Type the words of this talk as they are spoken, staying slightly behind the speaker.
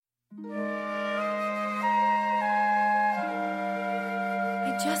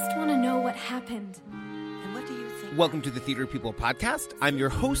I just want to know what happened. And what do you think? Welcome to the Theater People Podcast. I'm your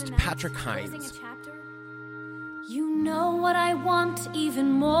host, Patrick Hines. You know what I want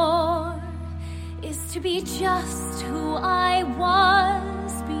even more is to be just who I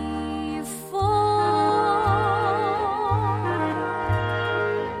was before.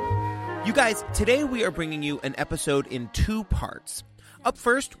 You guys, today we are bringing you an episode in two parts. Up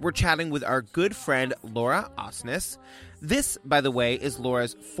first, we're chatting with our good friend, Laura Osnes. This, by the way, is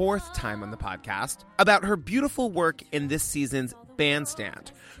Laura's fourth time on the podcast, about her beautiful work in this season's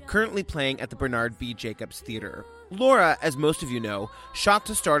Bandstand, currently playing at the Bernard B. Jacobs Theater. Laura, as most of you know, shot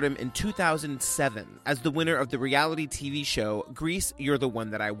to stardom in 2007 as the winner of the reality TV show Grease, You're the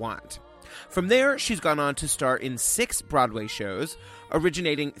One That I Want. From there, she's gone on to star in 6 Broadway shows,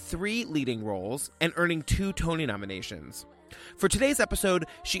 originating 3 leading roles and earning 2 Tony nominations. For today's episode,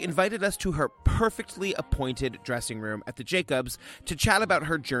 she invited us to her perfectly appointed dressing room at the Jacobs to chat about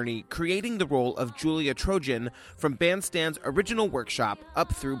her journey creating the role of Julia Trojan from Bandstand's original workshop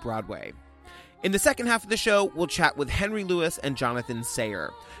up through Broadway. In the second half of the show, we'll chat with Henry Lewis and Jonathan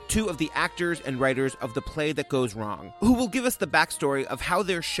Sayer, 2 of the actors and writers of The Play That Goes Wrong, who will give us the backstory of how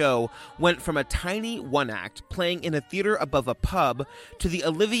their show went from a tiny one-act playing in a theater above a pub to the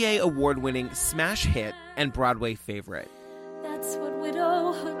Olivier Award-winning smash hit and Broadway favorite. That's what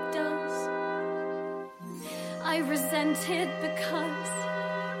widowhood does. I resent it because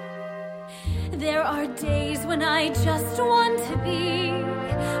there are days when I just want to be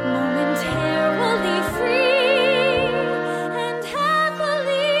momentarily free and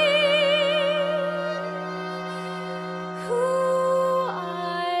happily who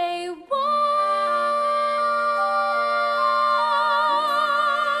I was.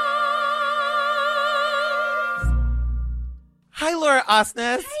 Hi, Laura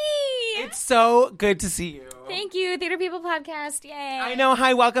Osnes. Hey! It's so good to see you. Thank you, Theater People Podcast. Yay. I know.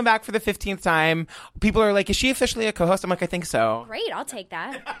 Hi, welcome back for the 15th time. People are like, is she officially a co-host? I'm like, I think so. Great, I'll take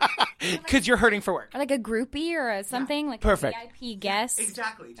that. Because you're hurting for work. Or like a groupie or something, like Perfect. a VIP guest.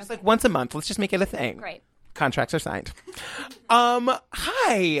 Exactly. Just like once a month. Let's just make it a thing. Great. Contracts are signed.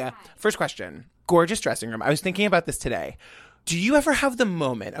 Hi. First question. Gorgeous dressing room. I was thinking about this today. Do you ever have the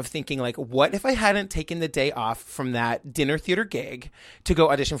moment of thinking, like, what if I hadn't taken the day off from that dinner theater gig to go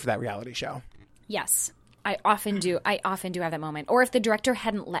audition for that reality show? Yes. I often do have that moment. Or if the director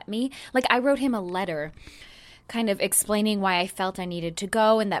hadn't let me, like I wrote him a letter kind of explaining why I felt I needed to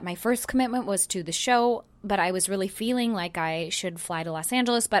go and that my first commitment was to the show, but I was really feeling like I should fly to Los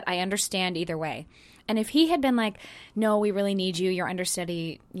Angeles, but I understand either way. And if he had been like, no, we really need you, your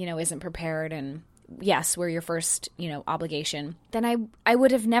understudy, isn't prepared, and yes, we're your first, obligation, then I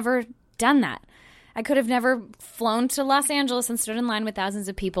would have never done that. I could have never flown to Los Angeles and stood in line with thousands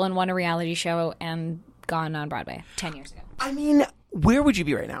of people and won a reality show and gone on Broadway 10 years ago. I mean, where would you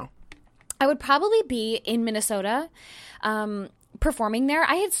be right now? I would probably be in Minnesota, performing there.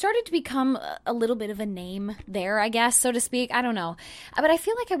 I had started to become a little bit of a name there, I guess, so to speak. I don't know. But I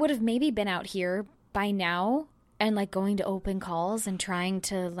feel like I would have maybe been out here by now and like going to open calls and trying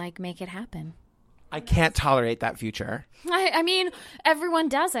to like make it happen. I can't tolerate that future. I mean, everyone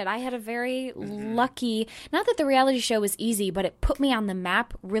does it. I had a very lucky, not that the reality show was easy, but it put me on the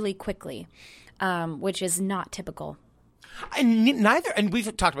map really quickly, which is not typical. And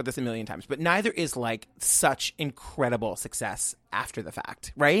we've talked about this a million times, but neither is like such incredible success after the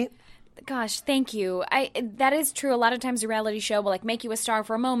fact, right? Gosh, thank you. That is true. A lot of times a reality show will like make you a star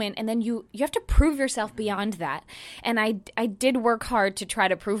for a moment, and then you have to prove yourself beyond that. And I did work hard to try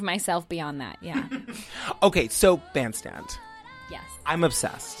to prove myself beyond that. Yeah. Okay, so Bandstand. Yes. I'm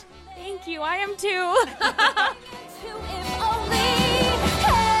obsessed. Thank you. I am too. If only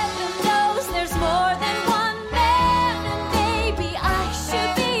heaven knows there's more than one man, and maybe I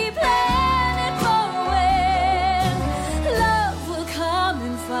should be planning for when love will come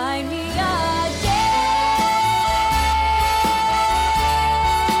and find me again.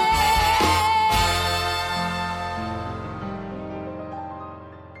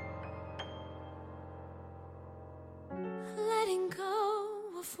 Letting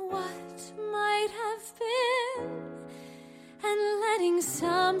go of what might have been and letting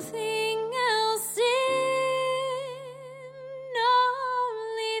something else in,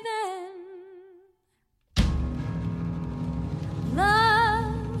 only then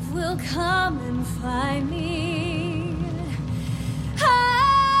love will come and find me.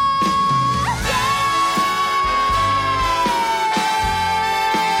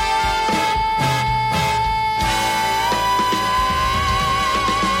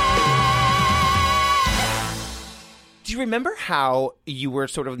 Do you remember how you were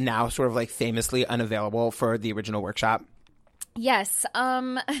sort of like famously unavailable for the original workshop? Yes.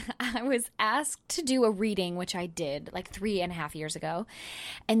 I was asked to do a reading, which I did like 3.5 years ago.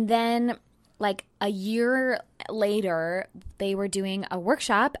 And then like a year later, they were doing a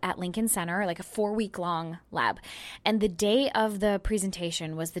workshop at Lincoln Center, like a 4-week-long lab. And the day of the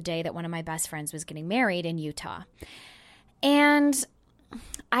presentation was the day that one of my best friends was getting married in Utah. And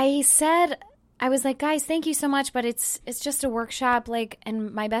I was like, guys, thank you so much, but it's just a workshop, like,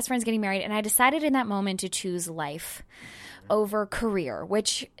 and my best friend's getting married. And I decided in that moment to choose life over career,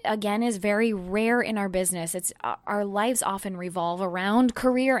 which again is very rare in our business. It's our lives often revolve around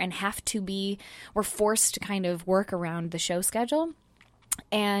career and we're forced to kind of work around the show schedule.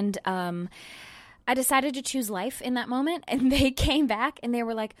 And I decided to choose life in that moment, and they came back and they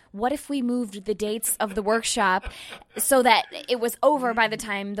were like, what if we moved the dates of the workshop so that it was over by the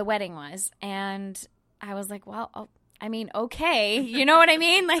time the wedding was? And I was like, well, okay, you know what I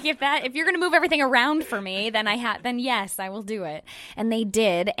mean? Like if you're going to move everything around for me, then yes, I will do it. And they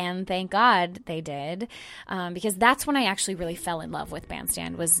did, and thank God they did, because that's when I actually really fell in love with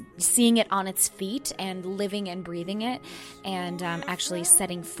Bandstand, was seeing it on its feet and living and breathing it, and actually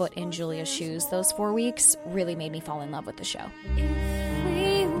setting foot in Julia's shoes. Those 4 weeks really made me fall in love with the show. If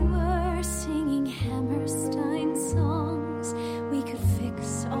we were singing Hammerstein songs, we could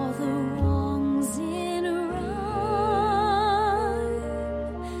fix all the wrongs in a rhyme.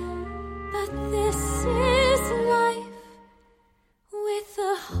 But this is life, with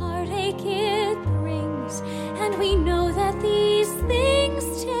the heartache it brings, and we know that these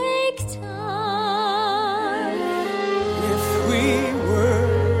things take time. If we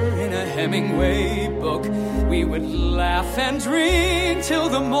were in a Hemingway book, we would laugh and drink till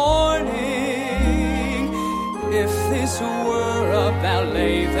the morning. If this were a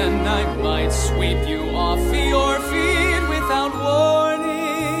ballet, then I might sweep you off your feet without warning.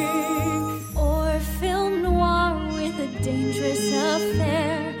 Or film noir with a dangerous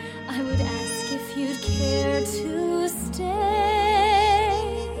affair, I would ask if you'd care to stay.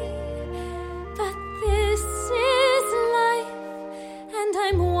 But this is life, and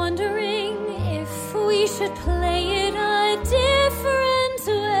I'm wondering if we should play it a different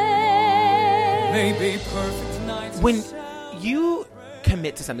way. Maybe perfect nights. When you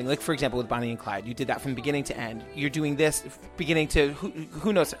commit to something, like for example with Bonnie and Clyde, you did that from beginning to end. You're doing this beginning to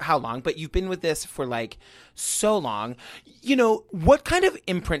who knows how long, but you've been with this for like so long. You know, what kind of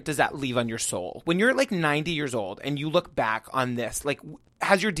imprint does that leave on your soul when you're like 90 years old and you look back on this? Like,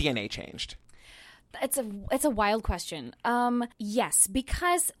 has your DNA changed? It's a wild question. Yes,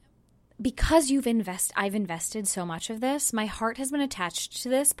 because I've invested so much of this, my heart has been attached to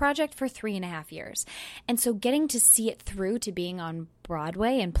this project for 3.5 years. And so getting to see it through to being on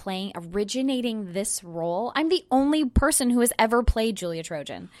Broadway and originating this role, I'm the only person who has ever played Julia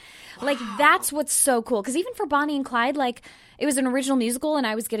Trojan. Wow. Like, that's what's so cool. Because even for Bonnie and Clyde, like, it was an original musical and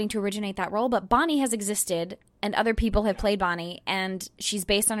I was getting to originate that role, but Bonnie has existed and other people have played Bonnie, and she's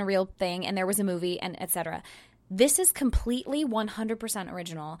based on a real thing, and there was a movie, and etc. This is completely 100%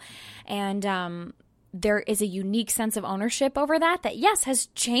 original, and there is a unique sense of ownership over that yes, has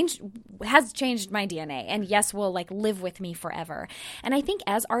changed my DNA, and yes, will like live with me forever. And I think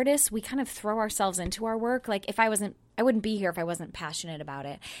as artists, we kind of throw ourselves into our work. Like I wouldn't be here if I wasn't passionate about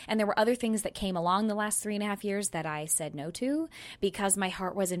it. And there were other things that came along the last 3.5 years that I said no to because my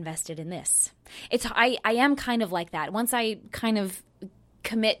heart was invested in this. I am kind of like that. Once I kind of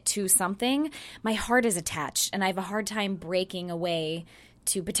commit to something, my heart is attached, and I have a hard time breaking away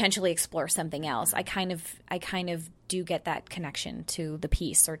to potentially explore something else. I kind of do get that connection to the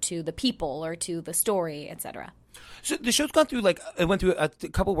piece or to the people or to the story, etc. So the show's gone through it went through a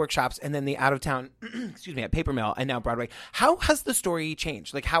couple workshops and then the out of town, excuse me, at Paper Mill and now Broadway. How has the story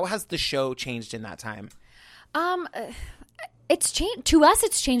changed? Like, how has the show changed in that time? It's changed to us.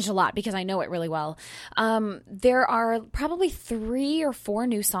 It's changed a lot because I know it really well. There are probably 3 or 4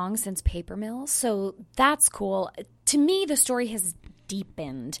 new songs since Paper Mill, so that's cool. To me, the story has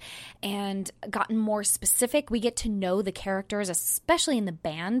deepened and gotten more specific. We get to know the characters, especially in the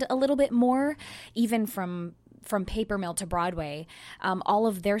band, a little bit more, even from Paper Mill to Broadway. All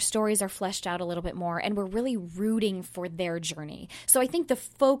of their stories are fleshed out a little bit more, and we're really rooting for their journey. So I think the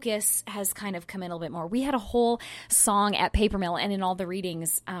focus has kind of come in a little bit more. We had a whole song at Paper Mill and in all the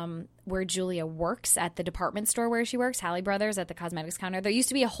readings where Julia works at the department store where she works, Halle Brothers, at the cosmetics counter. There used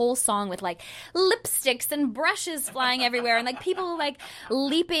to be a whole song with like lipsticks and brushes flying everywhere and like people like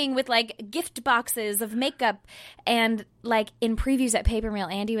leaping with like gift boxes of makeup. And like in previews at Paper Mill,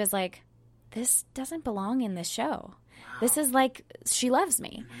 Andy was like, this doesn't belong in this show. This is like She Loves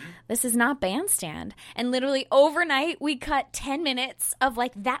Me. This is not Bandstand. And literally overnight, we cut 10 minutes of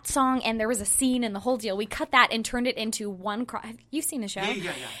like that song, and there was a scene and the whole deal. We cut that and turned it into one You've seen the show?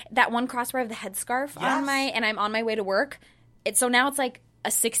 Yeah. That one cross where I have the headscarf on and I'm on my way to work. So now it's like a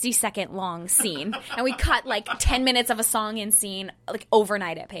 60-second long scene, and we cut like 10 minutes of a song and scene like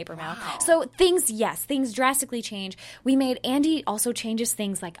overnight at Paper Mill. Wow. So things drastically change. Andy also changes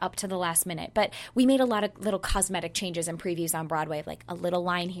things like up to the last minute, but we made a lot of little cosmetic changes and previews on Broadway, like a little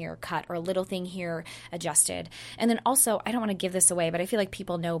line here cut or a little thing here adjusted. And then also, I don't want to give this away, but I feel like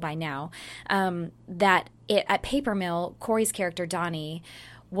people know by now that at Paper Mill, Corey's character Donnie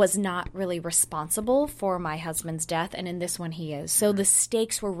was not really responsible for my husband's death, and in this one he is. So the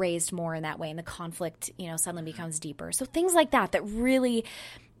stakes were raised more in that way, and the conflict, suddenly becomes deeper. So things like that really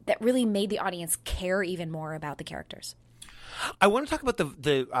made the audience care even more about the characters. I want to talk about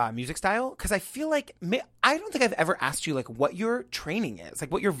the music style, because I feel like I don't think I've ever asked you like what your training is,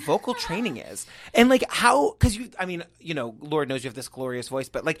 like what your vocal training is, and like how, because Lord knows you have this glorious voice,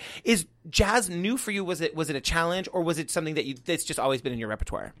 but like, is jazz new for you? Was it a challenge, or was it something that's just always been in your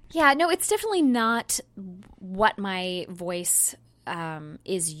repertoire? Yeah, no, it's definitely not what my voice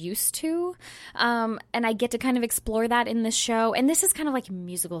is used to, and I get to kind of explore that in this show. And this is kind of like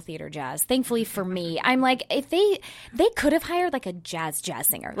musical theater jazz. Thankfully for me, I'm like, if they could have hired like a jazz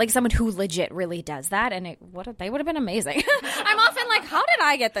singer, like someone who legit really does that, and they would have been amazing. I'm often like, how did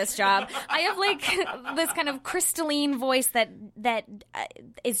I get this job? I have like this kind of crystalline voice that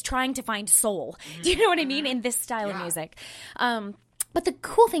is trying to find soul. Do you know what I mean? In this style of music. But the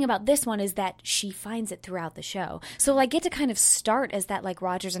cool thing about this one is that she finds it throughout the show. So I get to kind of start as that like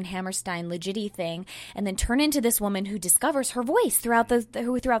Rodgers and Hammerstein legit-y thing, and then turn into this woman who discovers her voice throughout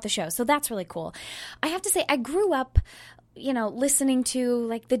the show. So that's really cool. I have to say, I grew up listening to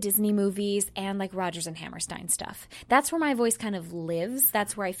like the Disney movies and like Rodgers and Hammerstein stuff. That's where my voice kind of lives.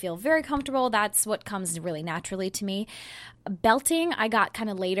 That's where I feel very comfortable. That's what comes really naturally to me. Belting, I got kind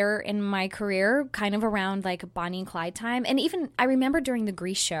of later in my career, kind of around like Bonnie and Clyde time. And even I remember during the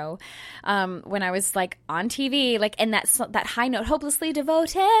Grease show, when I was like on TV, like, and that high note, hopelessly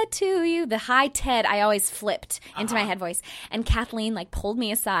devoted to you, the high Ted, I always flipped into my head voice. And Kathleen like pulled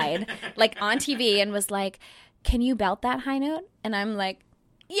me aside like on TV and was like, can you belt that high note? And I'm like,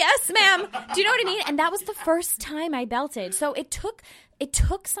 yes, ma'am. Do you know what I mean? And that was the first time I belted. So it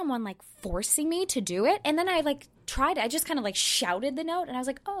took someone like forcing me to do it. And then I like tried it. I just kind of like shouted the note, and I was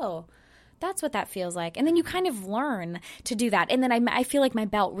like, oh, that's what that feels like. And then you kind of learn to do that. And then I feel like my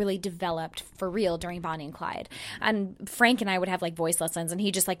belt really developed for real during Bonnie and Clyde. And Frank and I would have like voice lessons, and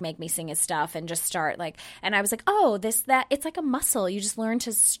he'd just like make me sing his stuff and just start like, and I was like, oh, that, it's like a muscle. You just learn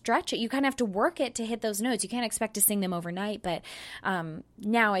to stretch it. You kind of have to work it to hit those notes. You can't expect to sing them overnight. But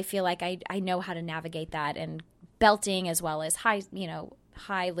now I feel like I know how to navigate that, and belting as well as high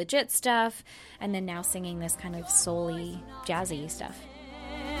legit stuff. And then now singing this kind of soul-y, jazzy stuff.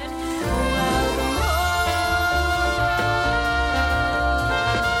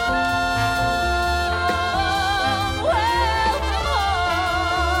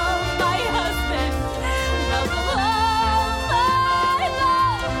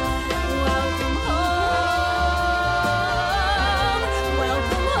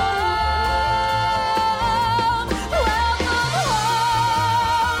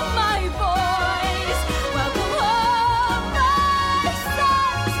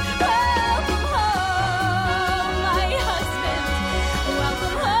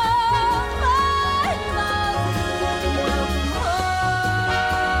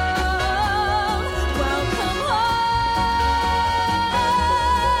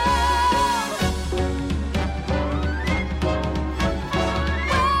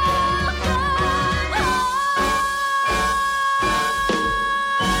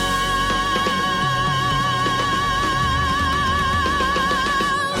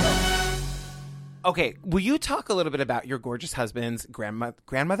 Okay, will you talk a little bit about your gorgeous husband's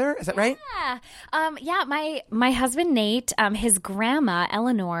grandmother? Is that right? Yeah. My husband Nate, his grandma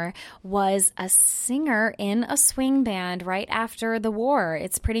Eleanor was a singer in a swing band right after the war.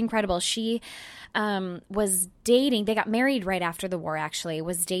 It's pretty incredible. She was dating, they got married right after the war actually,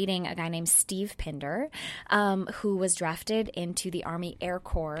 was dating a guy named Steve Pinder, who was drafted into the Army Air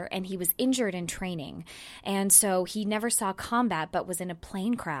Corps, and he was injured in training. And so he never saw combat, but was in a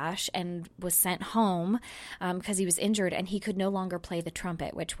plane crash and was sent home because he was injured, and he could no longer play the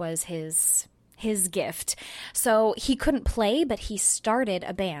trumpet, which was his gift. So he couldn't play, but he started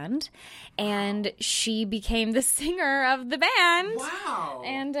a band, and she became the singer of the band. Wow.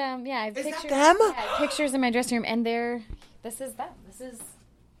 And I have Is pictures. that them? Yeah, I have pictures in my dressing room, and this is them. This is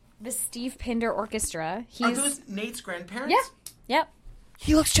The Steve Pinder Orchestra. Are those Nate's grandparents? Yeah. Yep.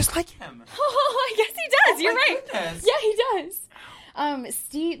 He looks just like him. Oh, I guess he does. You're right. Goodness. Yeah, he does.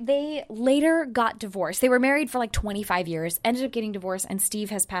 Steve, they later got divorced. They were married for like 25 years, ended up getting divorced, and Steve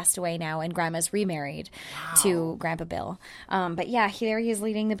has passed away now, and Grandma's remarried to Grandpa Bill. But yeah, there he is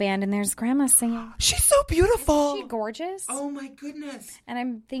leading the band, and there's Grandma singing. She's so beautiful. Isn't she gorgeous? Oh my goodness. And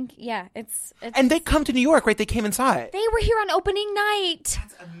I'm thinking, it's And they come to New York, right? They came and saw it. They were here on opening night.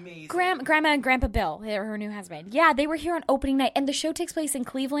 That's amazing. Grandma and Grandpa Bill, her new husband. Yeah, they were here on opening night, and the show takes place in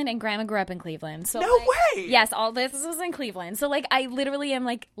Cleveland, and Grandma grew up in Cleveland. So no way. Yes, all this was in Cleveland. So I literally am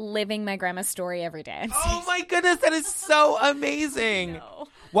living my grandma's story every day. Oh my goodness, that is so amazing.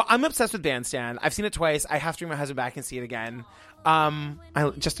 Well, I'm obsessed with Bandstand. I've seen it twice. I have to bring my husband back and see it again.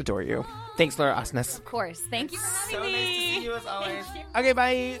 I just adore you. Thanks, Laura Osnes. Of course. Thank you for having So me. nice to see you as always. Okay,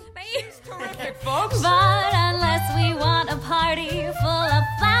 bye. Bye. Terrific, folks. But unless we want a party full of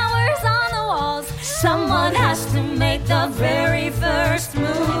flowers on the walls, someone has to make the very first move.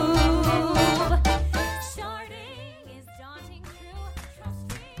 Starting is daunting,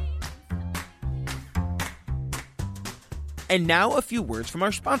 And now a few words from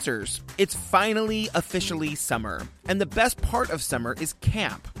our sponsors. It's finally officially summer. And the best part of summer is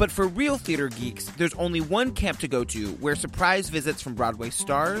camp. But for real theater geeks, there's only one camp to go to where surprise visits from Broadway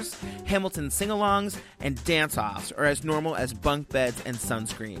stars, Hamilton sing-alongs, and dance-offs are as normal as bunk beds and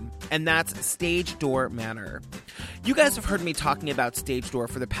sunscreen. And that's Stage Door Manor. You guys have heard me talking about Stage Door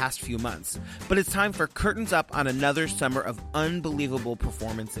for the past few months, but it's time for curtains up on another summer of unbelievable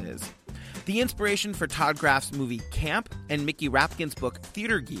performances. The inspiration for Todd Graff's movie Camp and Mickey Rapkin's book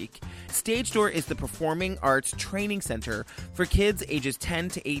Theater Geek, Stage Door is the performing arts training center for kids ages 10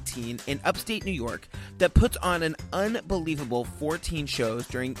 to 18 in upstate New York that puts on an unbelievable 14 shows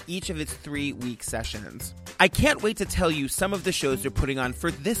during each of its 3-week sessions. I can't wait to tell you some of the shows they're putting on for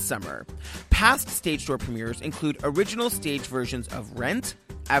this summer. Past Stage Door premieres include original stage versions of Rent,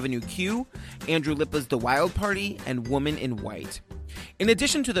 Avenue Q, Andrew Lippa's The Wild Party, and Woman in White. In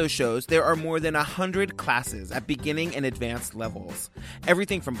addition to those shows, there are more than 100 classes at beginning and advanced levels.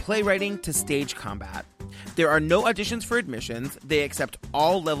 Everything from playwriting to stage combat. There are no auditions for admissions. They accept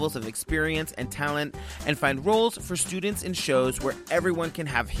all levels of experience and talent and find roles for students in shows where everyone can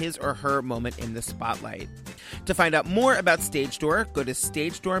have his or her moment in the spotlight. To find out more about Stage Door, go to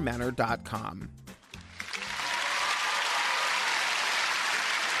stagedoormanor.com.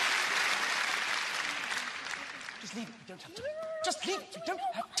 Just leave it. You don't have time. Just leave it. You don't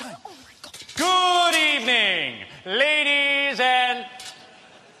have time. Oh, my God. Good evening, ladies and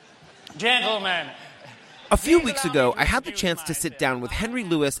gentlemen. A few weeks ago, I had the chance to sit down with Henry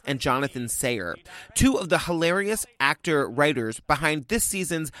Lewis and Jonathan Sayer, two of the hilarious actor-writers behind this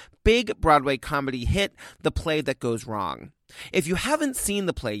season's big Broadway comedy hit, The Play That Goes Wrong. If you haven't seen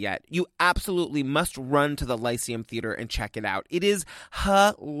the play yet, you absolutely must run to the Lyceum Theater and check it out. It is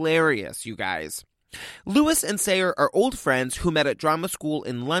hilarious, you guys. Lewis and Sayer are old friends who met at drama school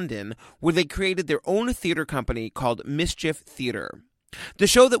in London, where they created their own theater company called Mischief Theater. The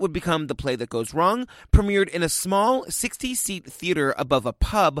show that would become The Play That Goes Wrong premiered in a small 60-seat theater above a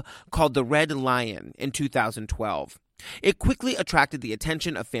pub called the Red Lion in 2012. It quickly attracted the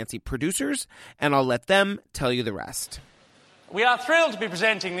attention of fancy producers, and I'll let them tell you the rest. We are thrilled to be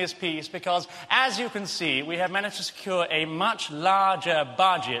presenting this piece because, as you can see, we have managed to secure a much larger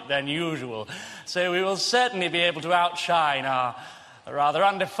budget than usual. So we will certainly be able to outshine our rather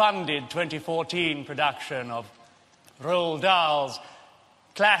underfunded 2014 production of Roald Dahl's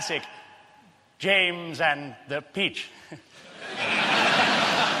classic James and the Peach.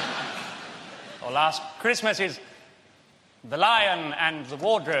 Or last Christmas's The Lion and the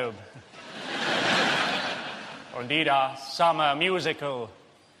Wardrobe. Or indeed our summer musical,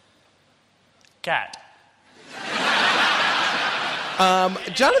 Cat.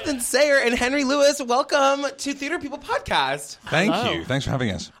 Jonathan Sayer and Henry Lewis, welcome to Theater People Podcast. Thank you. Thanks for having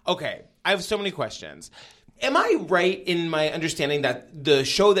us. Okay, I have so many questions. Am I right in my understanding that the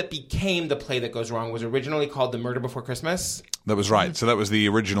show that became The Play That Goes Wrong was originally called The Murder Before Christmas? That was right. So that was the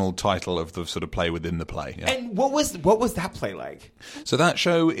original title of the sort of play within the play. Yeah. And what was that play like? So that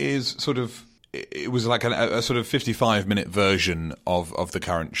show is sort of... It was like a sort of 55-minute version of the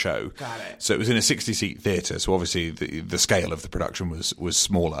current show. Got it. So it was in a 60-seat theatre, so obviously the scale of the production was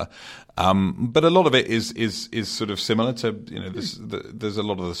smaller. But a lot of it is sort of similar to, there's a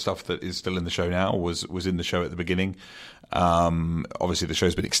lot of the stuff that is still in the show now was in the show at the beginning. Obviously the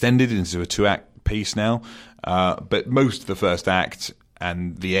show's been extended into a 2-act piece now. But most of the first act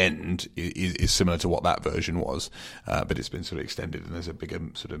and the end is similar to what that version was. But it's been sort of extended and there's a bigger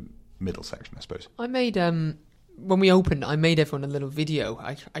sort of middle section, I suppose. I made when we opened, I made everyone a little video.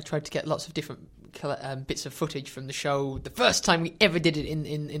 I tried to get lots of different bits of footage from the show. The first time we ever did it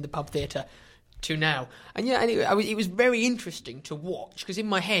in the pub theatre to now. And it was very interesting to watch, because in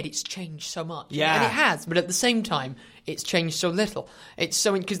my head it's changed so much. Yeah. And it has, but at the same time it's changed so little. It's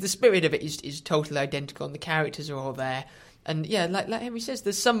so, because the spirit of it is totally identical and the characters are all there. And yeah, like Henry says,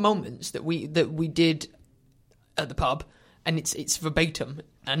 there's some moments that we did at the pub, and it's verbatim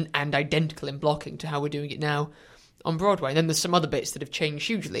and identical in blocking to how we're doing it now on Broadway. And then there's some other bits that have changed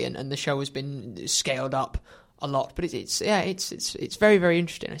hugely, and the show has been scaled up a lot. But it's very, very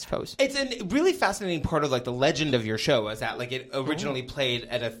interesting, I suppose. It's a really fascinating part of like the legend of your show is that like it originally played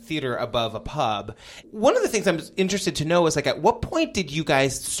at a theater above a pub. One of the things I'm interested to know is like at what point did you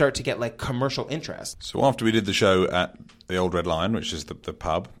guys start to get like commercial interest? So after we did the show at the Old Red Lion, which is the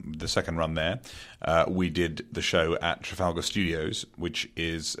pub, the second run there, we did the show at Trafalgar Studios, which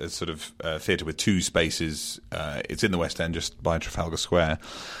is a sort of theatre with two spaces. It's in the West End, just by Trafalgar Square.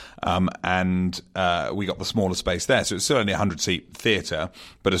 And we got the smaller space there. So it's still only a 100-seat theatre,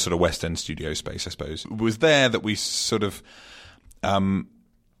 but a sort of West End studio space, I suppose. It was there that we sort of...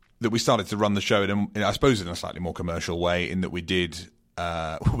 that we started to run the show, I suppose in a slightly more commercial way, in that we did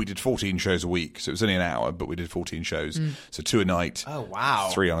 14 shows a week. So it was only an hour, but we did 14 shows. So 2 a night. Oh, wow.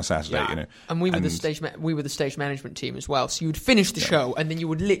 3 on a Saturday, Yeah. you know. And we were the stage management team as well. So you would finish the show, and then you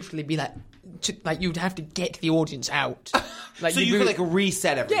would literally be like you'd have to get the audience out. So you could like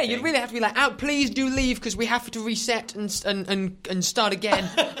reset everything. Yeah, you'd really have to be like, out, please do leave, because we have to reset and start again.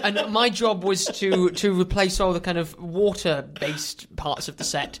 And my job was to replace all the kind of water-based parts of the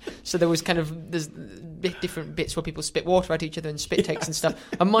set. So there's different bits where people spit water at each other and spit takes and stuff.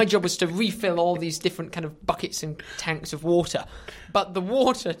 And my job was to refill all these different kind of buckets and tanks of water. But the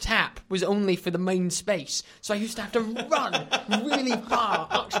water tap was only for the main space. So I used to have to run really far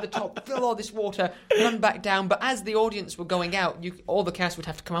up to the top, fill all this water, run back down. But as the audience were going out, all the cast would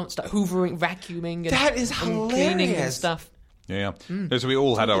have to come out and start hoovering, vacuuming, That is and cleaning and stuff. Yeah. So we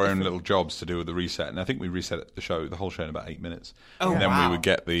all had our own little jobs to do with the reset, and I think we reset the whole show in about 8 minutes. Oh, and then wow. we would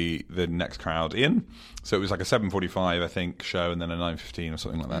get the next crowd in. So it was like a 7:45, I think, show, and then a 9:15 or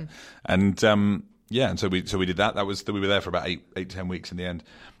something like that. And and so we did that. We were there for about 8 to 10 weeks in the end,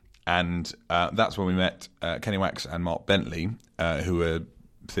 and that's when we met Kenny Wax and Mark Bentley, who were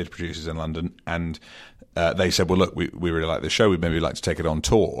theatre producers in London, and they said, well, look, we really like this show, we'd maybe like to take it on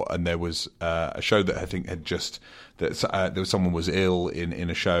tour. And there was a show that I think had just there was someone was ill in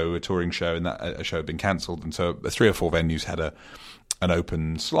a show, a touring show, and that a show had been cancelled, and so 3 or 4 venues had an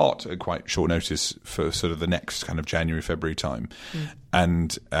open slot at quite short notice for sort of the next kind of January, February time.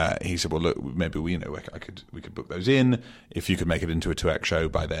 And he said, well, look, maybe we could book those in if you could make it into a 2-act show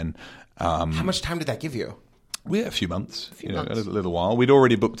by then. How much time did that give you? We had a few months, a little while. We'd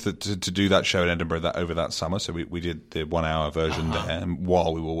already booked to do that show in Edinburgh over that summer, so we did the 1-hour version there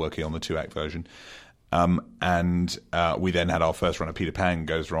while we were working on the 2-act version. And we then had our first run of Peter Pan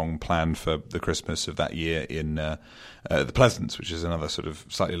Goes Wrong planned for the Christmas of that year in the Pleasance, which is another sort of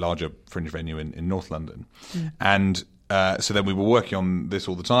slightly larger fringe venue in North London. And so then we were working on this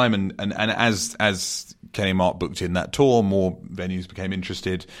all the time, and as Kenny and Mark booked in that tour, more venues became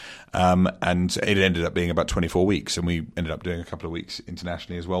interested, and it ended up being about 24 weeks, and we ended up doing a couple of weeks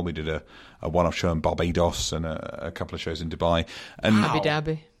internationally as well. We did a one-off show in Barbados and a couple of shows in Dubai. And Abu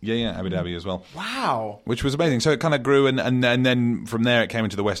Dhabi. Yeah, Abu Dhabi as well. Wow. Which was amazing. So it kind of grew, and then from there it came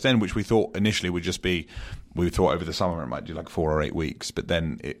into the West End, which we thought initially would just be, we thought over the summer it might do like 4 or 8 weeks, but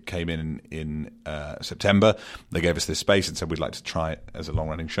then it came in September. They gave us this space and said we'd like to try it as a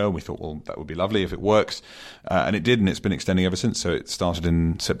long-running show. We thought, well, that would be lovely if it works. And it did, and it's been extending ever since. So it started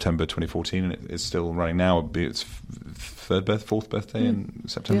in September 2014, and it's still running now. It'll be its 4th birthday in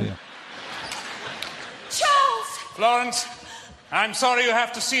September. Yeah. Charles! Florence, I'm sorry you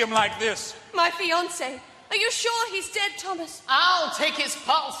have to see him like this. My fiancé. Are you sure he's dead, Thomas? I'll take his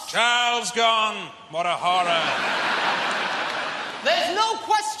pulse. Charles gone. What a horror. There's no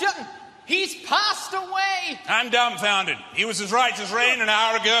question. He's passed away. I'm dumbfounded. He was as right as rain an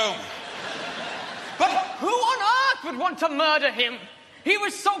hour ago. But who on earth would want to murder him? He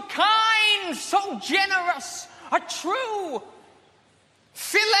was so kind, so generous, a true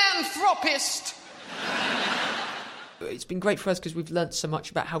philanthropist. It's been great for us because we've learnt so much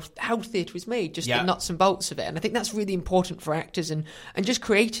about how theatre is made, just the nuts and bolts of it. And I think that's really important for actors and just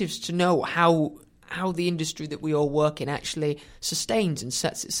creatives to know how the industry that we all work in actually sustains and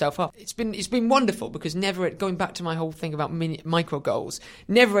sets itself up. It's been wonderful because never, going back to my whole thing about micro goals,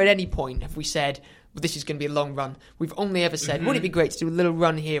 never at any point have we said, well, this is going to be a long run. We've only ever said, wouldn't it be great to do a little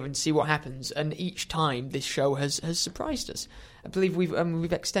run here and see what happens? And each time this show has surprised us. I believe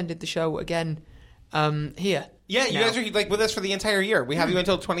we've extended the show again here. Yeah, you guys are like with us for the entire year. We have you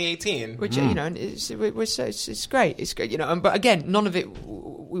until 2018, which it's great. It's great, But again, none of it.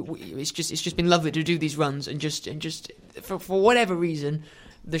 It's just been lovely to do these runs and just for whatever reason,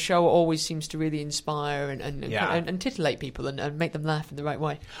 the show always seems to really inspire and titillate people and make them laugh in the right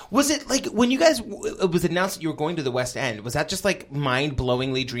way. Was it like when you guys it was announced that you were going to the West End? Was that just like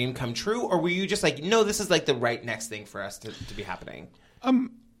mind-blowingly dream come true, or were you just like, no, this is like the right next thing for us to be happening?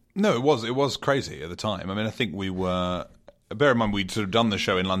 No, it was crazy at the time. I mean, I think we were. Bear in mind, we'd sort of done the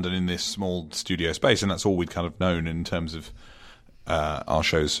show in London in this small studio space, and that's all we'd kind of known in terms of our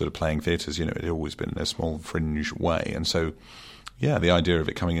shows sort of playing theatres. It had always been in a small fringe way, and so yeah, the idea of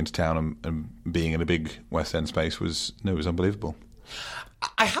it coming into town and being in a big West End space was unbelievable.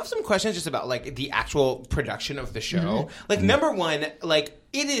 I have some questions just about like the actual production of the show. Like number one, like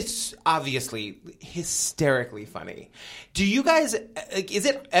it is obviously hysterically funny. Do you guys like, is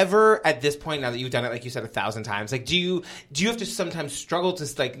it ever at this point, now that you've done it like you said 1,000 times, like do you have to sometimes struggle to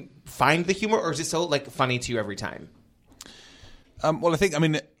like find the humor, or is it so like funny to you every time? Well, I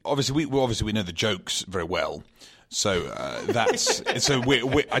mean, obviously we know the jokes very well, so that's so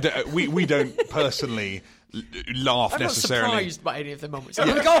we don't personally laugh necessarily. I'm not surprised by any of the moments. I'm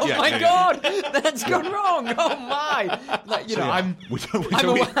like, oh my god, that's gone wrong. Oh my, like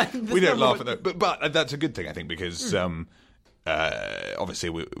we don't laugh at that, but that's a good thing, I think, because obviously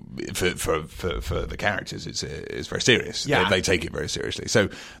for the characters, it's very serious. Yeah. They take it very seriously, so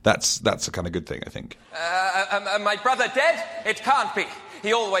that's a kind of good thing, I think. My brother dead? It can't be.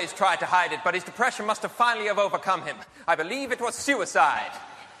 He always tried to hide it, but his depression must have finally overcome him. I believe it was suicide.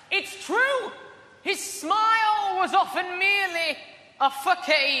 It's true. His smile was often merely a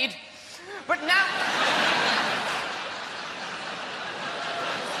facade. But now...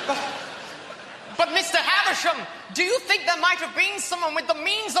 But Mr. Havisham, do you think there might have been someone with the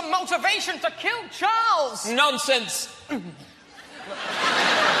means and motivation to kill Charles? Nonsense.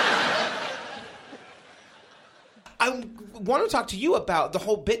 I want to talk to you about the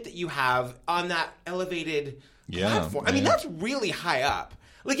whole bit that you have on that elevated platform. I mean, that's really high up.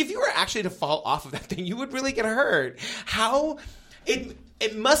 Like, if you were actually to fall off of that thing, you would really get hurt. How...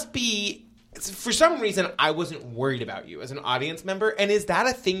 It must be... For some reason, I wasn't worried about you as an audience member. And is that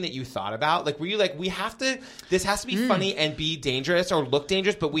a thing that you thought about? Like, were you like, this has to be funny and be dangerous or look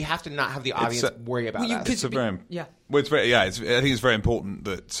dangerous, but we have to not have the audience worry about us? I think it's very important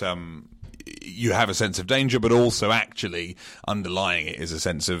that... you have a sense of danger, but also actually underlying it is a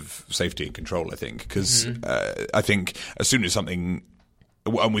sense of safety and control, I think. Because I think as soon as something...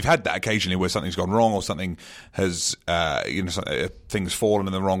 And we've had that occasionally where something's gone wrong or something has, things fallen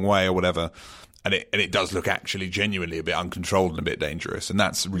in the wrong way or whatever, and it does look actually genuinely a bit uncontrolled and a bit dangerous, and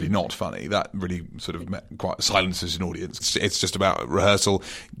that's really not funny. That really sort of quite silences an audience. It's just about rehearsal,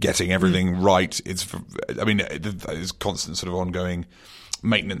 getting everything right. There's constant sort of ongoing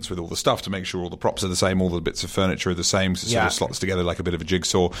maintenance with all the stuff to make sure all the props are the same, all the bits of furniture are the same, so it sort of slots together like a bit of a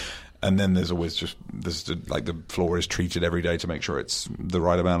jigsaw. And then there's always like the floor is treated every day to make sure it's the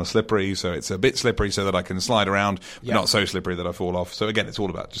right amount of slippery, so it's a bit slippery so that I can slide around, but not so slippery that I fall off. So again, it's all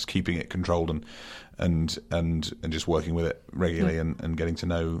about just keeping it controlled and just working with it regularly and getting to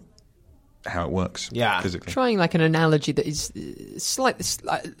know how it works physically. Trying like an analogy that is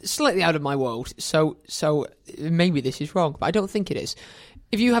slightly out of my world, so maybe this is wrong, but I don't think it is.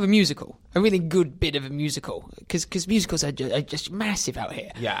 If you have a musical, a really good bit of a musical, because musicals are just massive out here.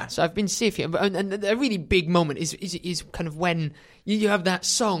 Yeah. So I've been to see a few, and a really big moment is kind of when you have that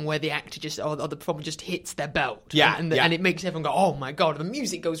song where the actor just or the performer just hits their belt. Yeah. And it makes everyone go, oh my god, the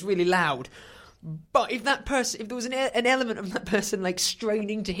music goes really loud. But if there was an element of that person like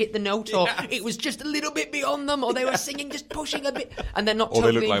straining to hit the note, or it was just a little bit beyond them, or they were singing just pushing a bit, and they're not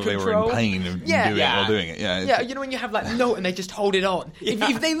totally in control. Or they look like they were in pain of doing it while doing it. Yeah, when you have like note and they just hold it on.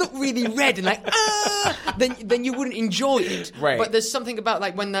 If they look really red and like then you wouldn't enjoy it. Right. But there's something about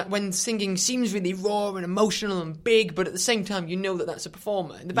like when singing seems really raw and emotional and big, but at the same time you know that that's a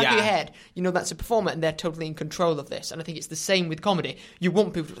performer in the back of your head. You know that's a performer, and they're totally in control of this. And I think it's the same with comedy. You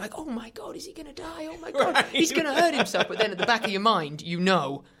want people to be like, oh my god, is he going to die? Oh my god, he's going to hurt himself. But then at the back of your mind, you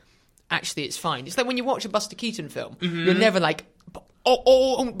know, actually it's fine. It's like when you watch a Buster Keaton film, you're never like,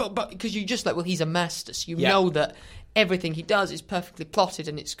 but because you just like, well, he's a master. So you know that everything he does is perfectly plotted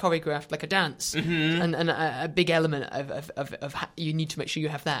and it's choreographed like a dance. And a big element of you need to make sure you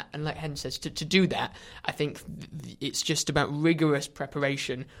have that. And like Hen says, to do that, I think it's just about rigorous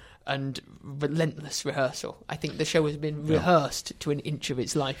preparation and relentless rehearsal. I think the show has been rehearsed to an inch of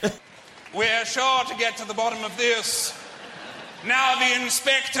its life. We're sure to get to the bottom of this. Now the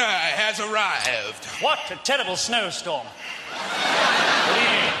inspector has arrived. What a terrible snowstorm.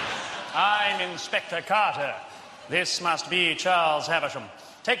 I'm in Inspector Carter. This must be Charles Havisham.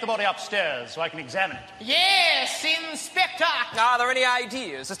 Take the body upstairs so I can examine it. Yes, Inspector. Are there any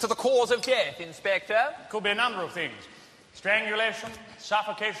ideas as to the cause of death, Inspector? Could be a number of things. Strangulation,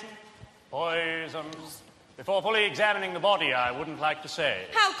 suffocation, poison. Before fully examining the body, I wouldn't like to say.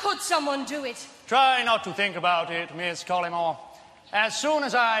 How could someone do it? Try not to think about it, Miss Collymore. As soon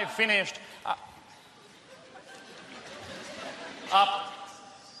as I've finished...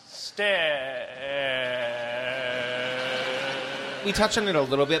 We touched on it a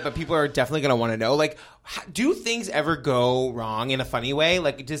little bit, but people are definitely going to want to know, like, do things ever go wrong in a funny way?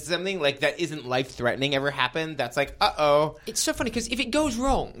 Like, does something like that isn't life-threatening ever happen? That's like, uh-oh. It's so funny, because if it goes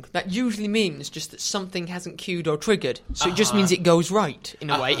wrong, that usually means just that something hasn't cued or triggered. So it just means it goes right, in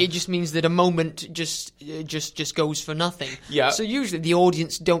a way. It just means that a moment just goes for nothing. Yeah. So usually the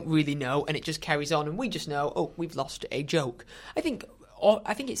audience don't really know, and it just carries on, and we just know, oh, we've lost a joke. I think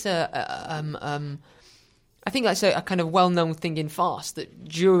it's I think that's a kind of well-known thing in farce, that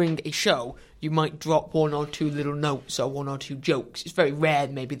during a show you might drop one or two little notes or one or two jokes. It's very rare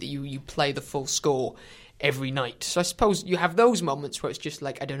maybe that you play the full score every night. So I suppose you have those moments where it's just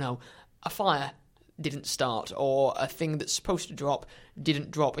like, I don't know, a fire didn't start or a thing that's supposed to drop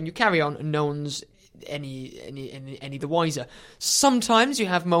didn't drop, and you carry on and no one's any the wiser. Sometimes you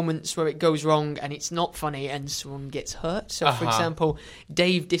have moments where it goes wrong and it's not funny and someone gets hurt. So, for example,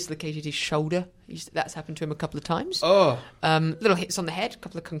 Dave dislocated his shoulder. That's happened to him a couple of times. Little hits on the head, a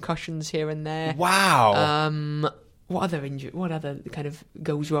couple of concussions here and there. Wow. What other kind of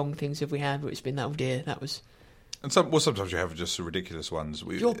goes wrong things have we had where it's been, oh dear, that was... And sometimes you have just ridiculous ones.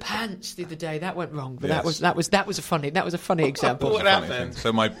 Your pants the other day, that went wrong, but yes. that was a funny example. What happened?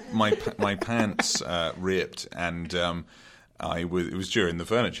 So my pants ripped, and it was during the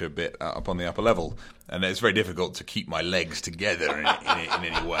furniture bit up on the upper level, and it's very difficult to keep my legs together in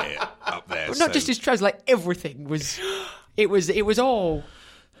any way up there. But not just his trousers, like everything was. It was all.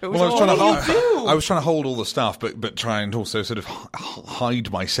 I was trying to hold all the stuff, but try and also sort of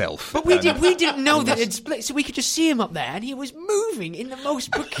hide myself. But we didn't know that it split, so we could just see him up there, and he was moving in the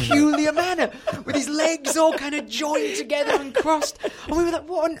most peculiar manner, with his legs all kind of joined together and crossed. And we were like,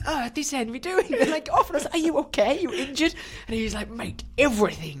 "What on earth is Henry doing?" And like, offered us, "Are you okay? Are you injured?" And he was like, "Mate,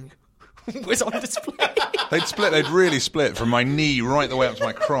 everything was on display." They'd really split from my knee right the way up to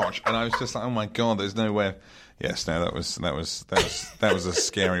my crotch, and I was just like, "Oh my god, there's no way." Yes, no, that was a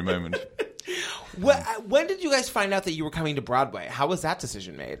scary moment. When did you guys find out that you were coming to Broadway? How was that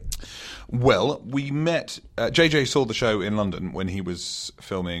decision made? Well, we met... JJ saw the show in London when he was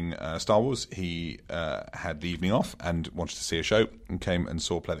filming Star Wars. He had the evening off and wanted to see a show and came and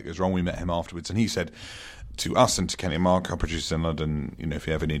saw Play That Goes Wrong. We met him afterwards, and he said to us and to Kenny and Mark, our producers in London, if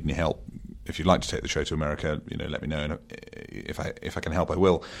you ever need any help, if you'd like to take the show to America, let me know, and if I can help, I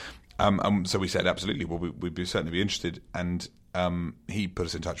will. So we said, absolutely, well, we'd certainly be interested. And he put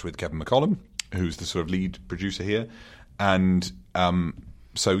us in touch with Kevin McCollum, who's the sort of lead producer here. And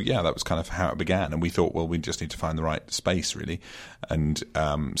so, yeah, that was kind of how it began. And we thought, well, we just need to find the right space, really. And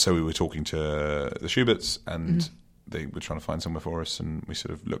so we were talking to the Schuberts, and they were trying to find somewhere for us. And we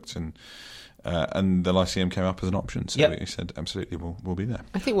sort of looked, and the Lyceum came up as an option. So we said, absolutely, we'll be there.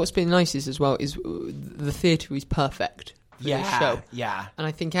 I think what's been nice is the theatre is perfect. Show. Yeah. And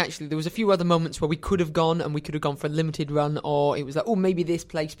I think actually there was a few other moments where we could have gone, and we could have gone for a limited run, or it was like, oh, maybe this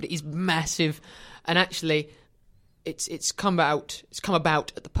place, but it is massive. And actually it's come about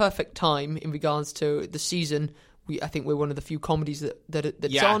at the perfect time in regards to the season. I think we're one of the few comedies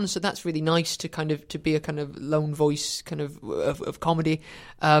that's on, so that's really nice to be a kind of lone voice kind of comedy.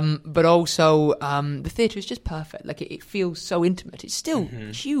 But also the theatre is just perfect. Like it feels so intimate. It's still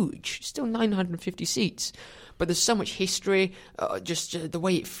huge, still 950 seats. But there's so much history, just the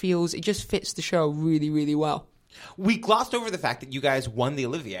way it feels. It just fits the show really, really well. We glossed over the fact that you guys won the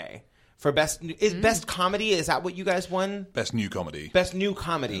Olivier for best comedy. Is that what you guys won? Best new comedy. Best new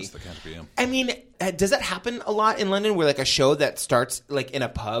comedy. That's the category. Yeah. I mean, does that happen a lot in London, where like a show that starts like in a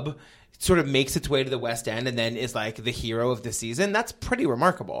pub sort of makes its way to the West End and then is like the hero of the season? That's pretty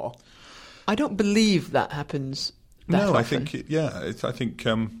remarkable. I don't believe that happens. That often. I think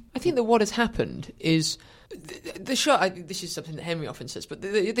I think that what has happened is. The show, this is something that Henry often says, but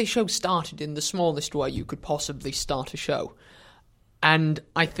the show started in the smallest way you could possibly start a show. And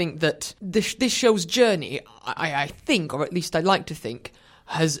I think that this show's journey, I think, or at least I like to think,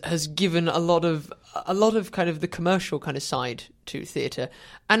 has given a lot of a lot of kind of the commercial kind of side to theatre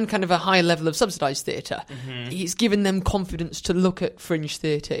and kind of a high level of subsidised theatre. He's given them confidence to look at fringe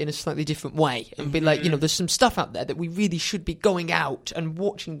theatre in a slightly different way and be like, there's some stuff out there that we really should be going out and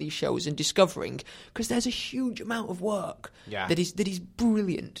watching these shows and discovering, because there's a huge amount of work that is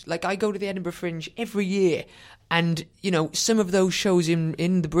brilliant. Like, I go to the Edinburgh Fringe every year, and some of those shows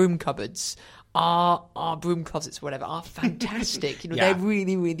in the broom cupboards our broom closets, whatever, are fantastic. They're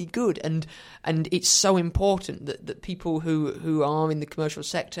really, really good, and it's so important that people who are in the commercial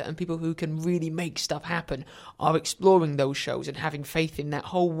sector and people who can really make stuff happen are exploring those shows and having faith in that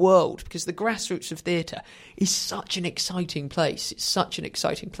whole world, because the grassroots of theatre is such an exciting place. It's such an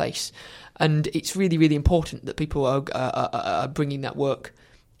exciting place, and it's really, really important that people are bringing that work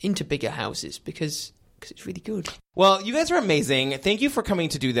into bigger houses because it's really good. Well, you guys are amazing. Thank you for coming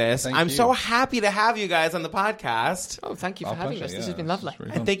to do this. I'm so happy to have you guys on the podcast. Oh, thank you for having us. This has been lovely.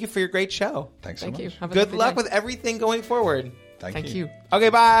 Really and thank you for your great show. Thanks so much. Thank you. Good luck with everything going forward. Thank you. Okay,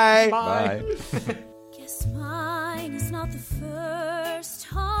 bye. Bye. Guess mine is not the first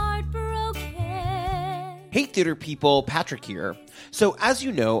heartbroken. Hey, Theater People, Patrick here. So, as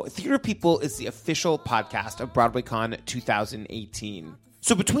you know, Theater People is the official podcast of BroadwayCon 2018.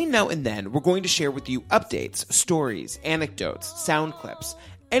 So between now and then, we're going to share with you updates, stories, anecdotes, sound clips,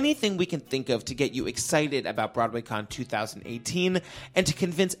 anything we can think of to get you excited about BroadwayCon 2018 and to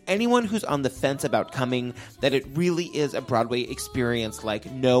convince anyone who's on the fence about coming that it really is a Broadway experience like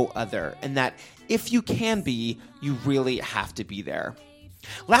no other, and that if you can be, you really have to be there.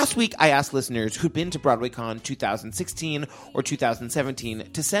 Last week, I asked listeners who'd been to BroadwayCon 2016 or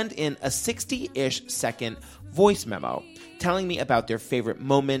 2017 to send in a 60-ish second voice memo telling me about their favorite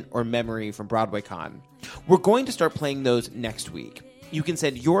moment or memory from BroadwayCon. We're going to start playing those next week. You can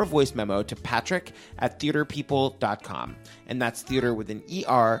send your voice memo to patrick@theaterpeople.com, and that's theater with an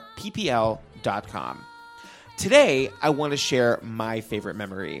ER, PPL.com. Today, I want to share my favorite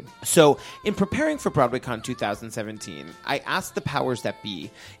memory. So, in preparing for BroadwayCon 2017, I asked the powers that be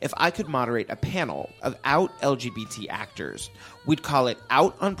if I could moderate a panel of out LGBT actors. We'd call it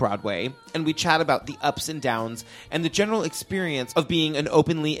Out on Broadway, and we'd chat about the ups and downs and the general experience of being an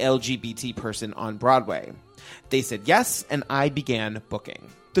openly LGBT person on Broadway. They said yes, and I began booking.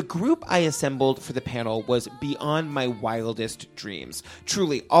 The group I assembled for the panel was beyond my wildest dreams.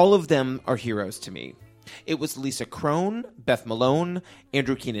 Truly, all of them are heroes to me. It was Lisa Crone, Beth Malone,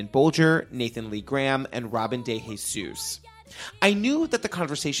 Andrew Keenan Bolger, Nathan Lee Graham, and Robin De Jesus. I knew that the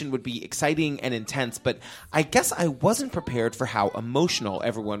conversation would be exciting and intense, but I guess I wasn't prepared for how emotional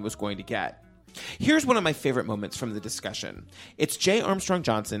everyone was going to get. Here's one of my favorite moments from the discussion. It's J. Armstrong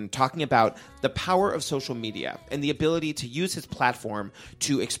Johnson talking about the power of social media and the ability to use his platform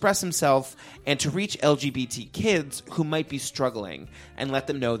to express himself and to reach LGBT kids who might be struggling and let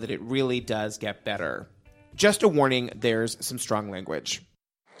them know that it really does get better. Just a warning, there's some strong language.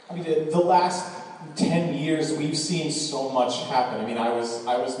 I mean, the last 10 years, we've seen so much happen. I mean, I was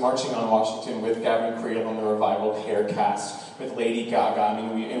marching on Washington with Gavin Creel on the revival hair cast with Lady Gaga. I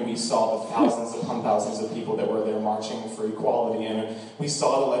mean, we saw the thousands upon thousands of people that were there marching for equality, and we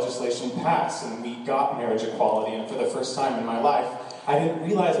saw the legislation pass, and we got marriage equality, and for the first time in my life, I didn't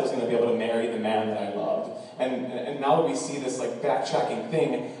realize I was going to be able to marry the man that I loved. And now that we see this, like, backtracking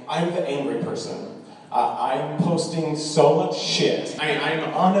thing, I'm the angry person. I'm posting so much shit.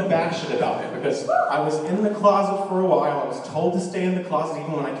 I'm unabashed about it because I was in the closet for a while. I was told to stay in the closet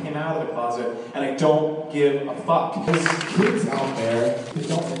even when I came out of the closet, and I don't give a fuck. There's kids out there that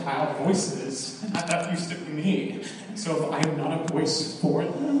don't have voices. That used to be me. So if I'm not a voice for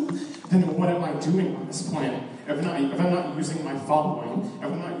them, then what am I doing on this planet? If I'm not using my following, if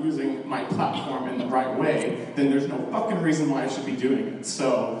I'm not using my platform in the right way, then there's no fucking reason why I should be doing it.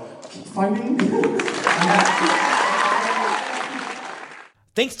 So keep fighting.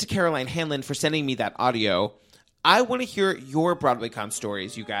 Thanks to Caroline Hanlon for sending me that audio. I want to hear your BroadwayCon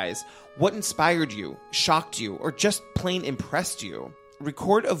stories, you guys. What inspired you, shocked you, or just plain impressed you?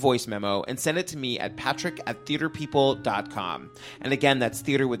 Record a voice memo and send it to me at patrick@theaterpeople.com. And again, that's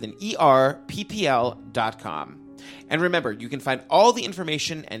theater with an ER, PPL.com. And remember, you can find all the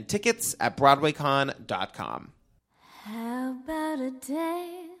information and tickets at BroadwayCon.com. How about a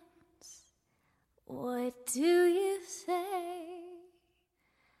dance? What do you say?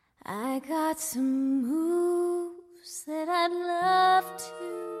 I got some moves that I'd love to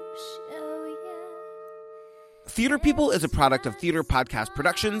show you. Theater People is a product of Theater Podcast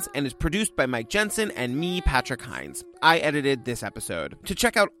Productions and is produced by Mike Jensen and me, Patrick Hines. I edited this episode. To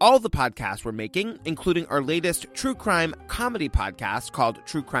check out all the podcasts we're making, including our latest true crime comedy podcast called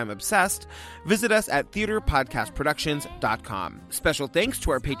True Crime Obsessed, visit us at theaterpodcastproductions.com. Special thanks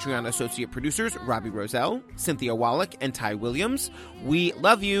to our Patreon associate producers, Robbie Roselle, Cynthia Wallach, and Ty Williams. We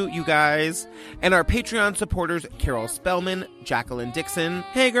love you, you guys. And our Patreon supporters, Carol Spellman, Jacqueline Dixon,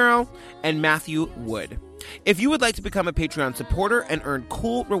 hey girl, and Matthew Wood. If you would like to become a Patreon supporter and earn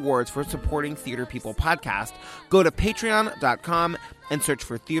cool rewards for supporting Theater People Podcast, go to patreon.com and search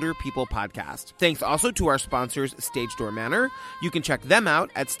for Theater People Podcast. Thanks also to our sponsors, Stage Door Manor. You can check them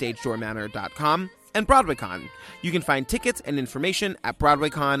out at stagedoormanor.com, and BroadwayCon. You can find tickets and information at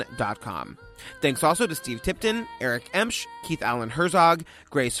broadwaycon.com. Thanks also to Steve Tipton, Eric Emsch, Keith Allen Herzog,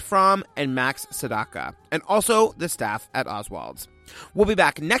 Grace Fromm, and Max Sadaka, and also the staff at Oswald's. We'll be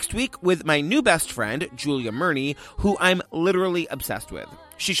back next week with my new best friend, Julia Murney, who I'm literally obsessed with.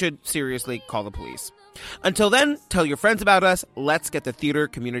 She should seriously call the police. Until then, tell your friends about us. Let's get the theater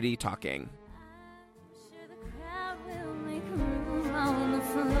community talking.